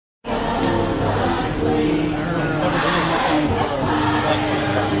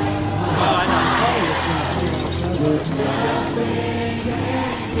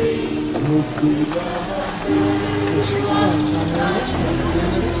Hey,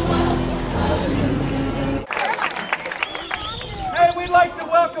 we'd like to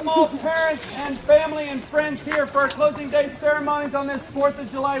welcome all parents and family and friends here for our closing day ceremonies on this 4th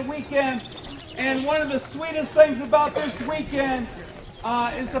of July weekend. And one of the sweetest things about this weekend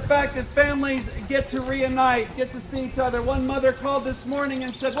is the fact that families get to reunite, get to see each other. One mother called this morning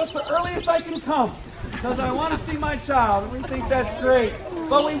and said, "What's the earliest I can come? Because I want to see my child." And we think that's great.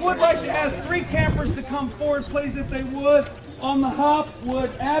 But we would like to ask 3 campers to come forward, please, if they would. On the hop, would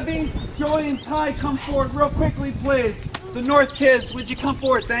Abby, Joy, and Ty come forward real quickly, please? The North kids, would you come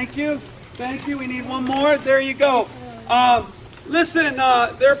forward? Thank you. Thank you. We need one more. There you go. Listen,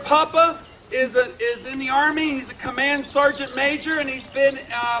 their papa is in the Army. He's a command sergeant major, and he's been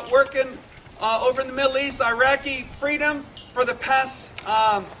working over in the Middle East, Iraqi freedom, for the past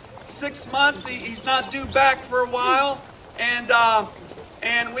 6 months. He's not due back for a while, and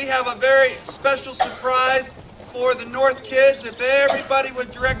we have a very special surprise for the North kids. If everybody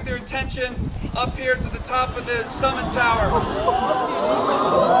would direct their attention up here to the top of the summit tower.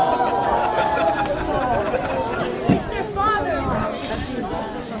 Their father.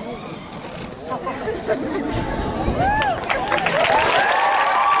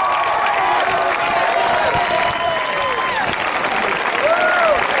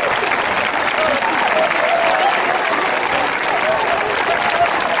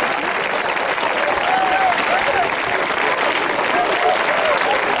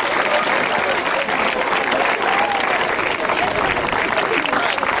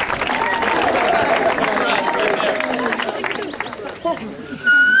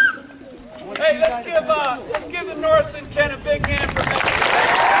 Hey, let's give the Norris and Ken a big hand for making it.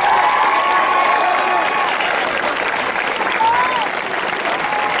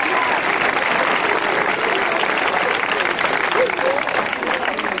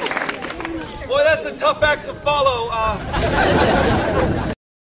 Boy, that's a tough act to follow.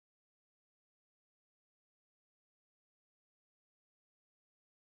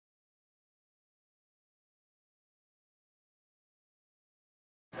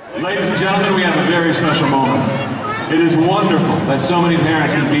 Ladies and gentlemen, we have a very special moment. It is wonderful that so many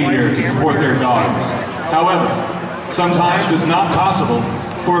parents can be here to support their daughters. However, sometimes it's not possible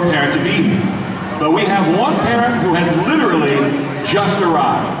for a parent to be here. But we have one parent who has literally just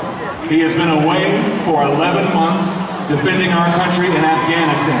arrived. He has been away for 11 months defending our country in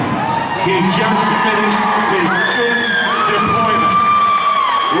Afghanistan. He just finished his 5th deployment.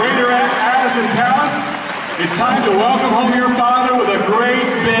 Raider Addison Callis, it's time to welcome home your father with a great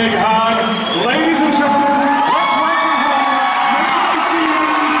big hug. Ladies and gentlemen, let's welcome home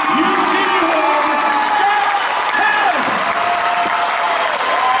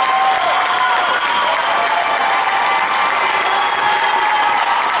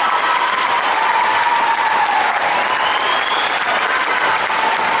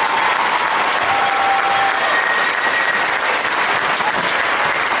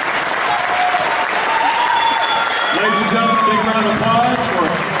Ladies and gentlemen, big round of applause for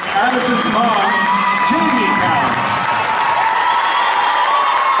Addison's mom, Jamie Callis.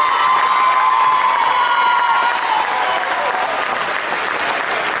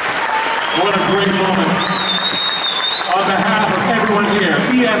 What a great moment. On behalf of everyone here,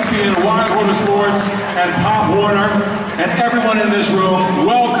 ESPN, Wide World of Sports, and Pop Warner, and everyone in this room,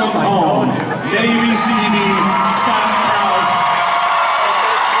 welcome home, Navy CD Scott Callis.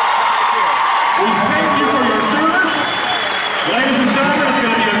 We thank you for your service. Ladies and gentlemen, it's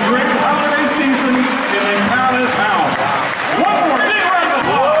going to be a great holiday season in the Callis house. One more big round of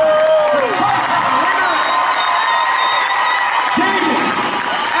applause for the Tri-Town winners, Jamie,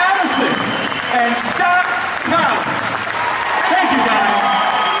 Addison, and Scott Callis. Thank you, guys.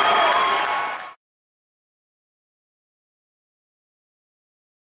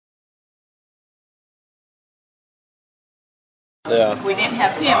 Yeah. If we didn't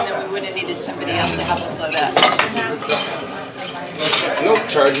have him, then we would have needed somebody else to help us load up. No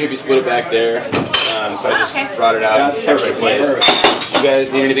charge you if you split it back there. So I just brought it out. Extra plates. You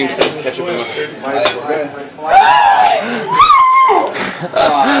guys need anything besides ketchup and mustard? We're good.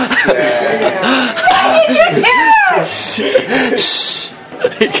 She's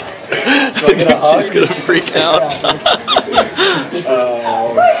gonna freak out.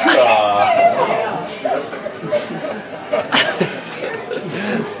 Oh, God.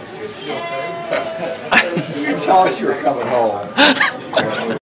 You tell us you were coming home.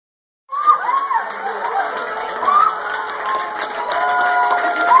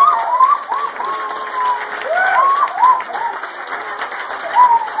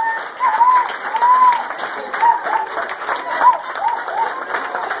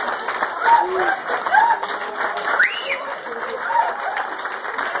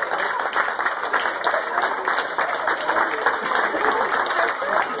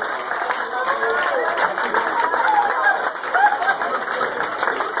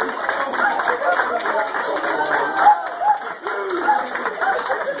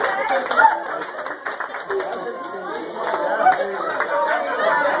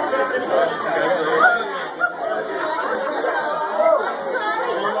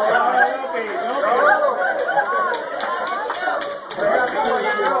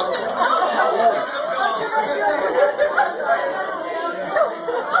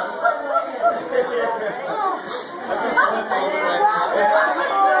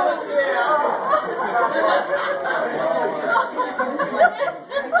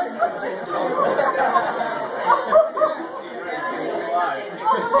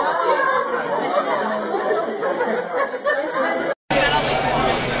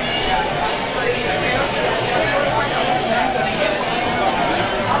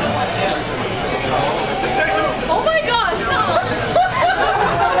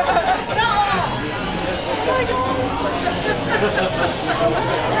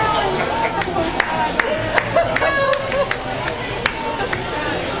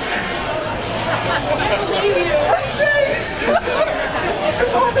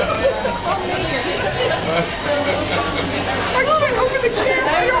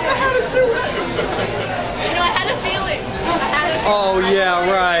 Oh, yeah,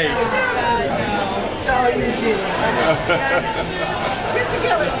 right. Oh, you do. Get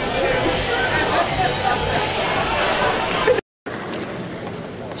together, you two.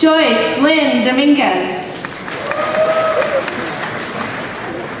 Joyce Lynn Dominguez.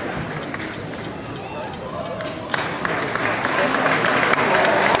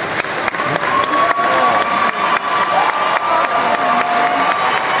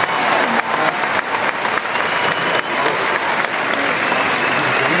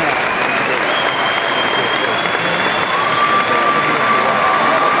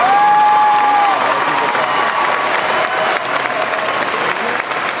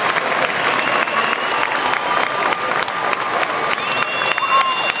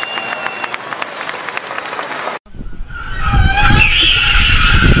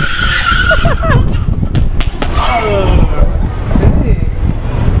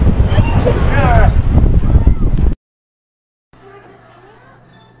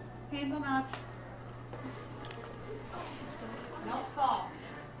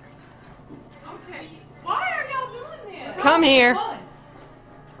 Come here.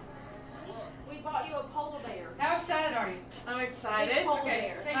 We bought you a polar bear. How excited are you? I'm excited.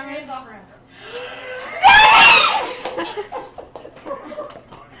 Okay, take your hands off her hands.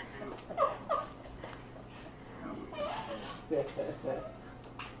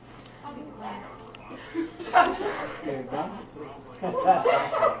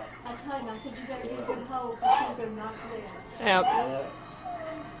 I told him, I said, you better get a good hold because she's going to knock you down. Yep.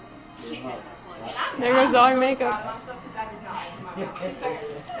 There goes all your makeup.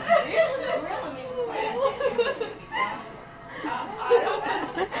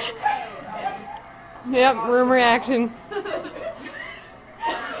 Yep, room reaction.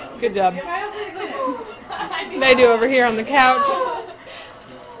 Good job. They do over here on the couch.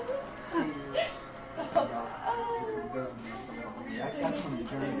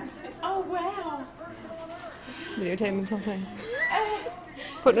 Oh, wow. Videotaping something.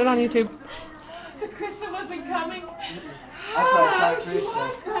 Putting it on YouTube. So Krista wasn't coming? She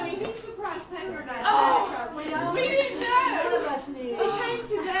was coming. He surprised Taylor and I. Oh, we didn't know. None of us knew. He came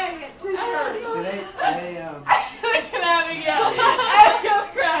today at 2:30. Look at Abigail. Abigail's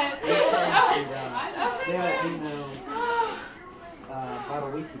crying. They let me know about a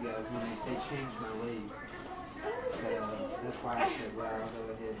week ago is when they changed my leave. So that's why I said, well, I'll go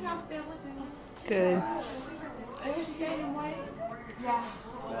ahead and... How's Bella doing? Good. Is she gaining weight? Yeah.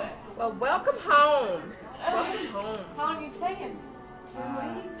 Well, welcome home. Welcome home. How long are you staying? 2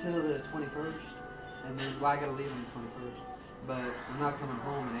 weeks? Till the 21st. And then, well, I gotta leave on the 21st. But I'm not coming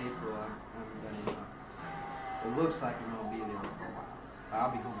home in April. It looks like I'm gonna be there for a while.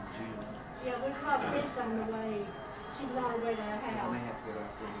 I'll be home in June. Yeah, we caught Chris on the way. She was on her way to our house. I may have to go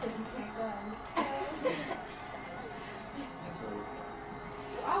after I said, you can't go. That's what it was.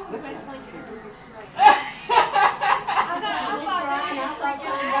 I would best link it to be straight. I thought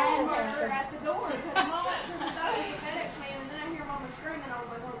something bad happened. At the door because Mama, because I thought it was a FedEx man, and then I hear Mama screaming, and I was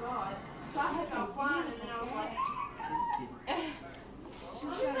like, oh God. So I had to go flying, and then I was like, she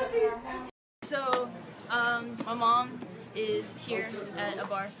showed up at our house. So, my mom is here at a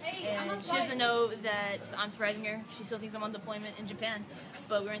bar, and she doesn't know that I'm surprising her. She still thinks I'm on deployment in Japan,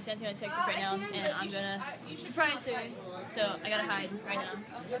 but we're in San Antonio, Texas right now, and I'm gonna surprise her. So I gotta hide right now.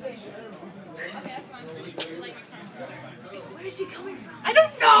 Where is she coming from? I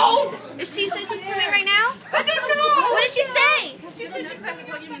don't know! Is she said she's coming right now? I don't know! What did she say? She said she's coming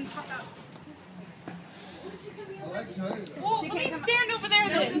out and pop out. Well, let me stand over there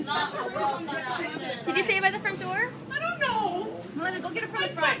then. Did you say it by the front door? I don't know. Melinda, go get her from the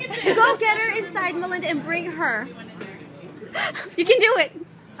front. Go get her inside, Melinda, and bring her. You can do it.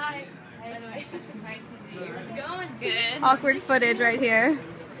 Hi. By the way. Nice to meet you. How's it going? Good. Awkward footage right here.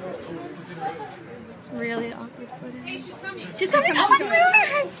 really awkward photo. Hey, she's coming. She's coming. Oh my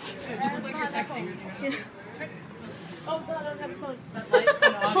god! Just look like you're texting or something. Oh god, I don't have a phone.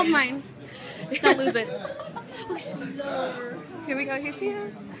 Hold mine. Don't lose it. Oh, she's lower. Here we go. Here she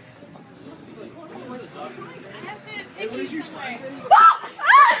is. Where's your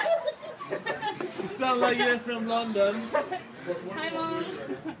You sound like you're from London. Hi, Mom.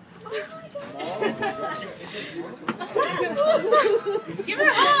 Give her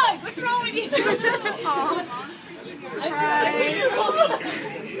a hug. What's wrong with you? Surprise.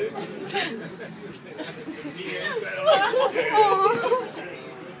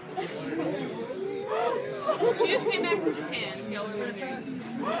 She just came back from Japan. Y'all were gonna try.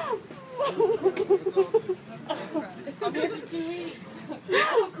 I'll be here for 2 weeks.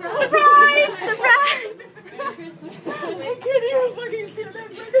 Surprise! Surprise! I can't even fucking stand that.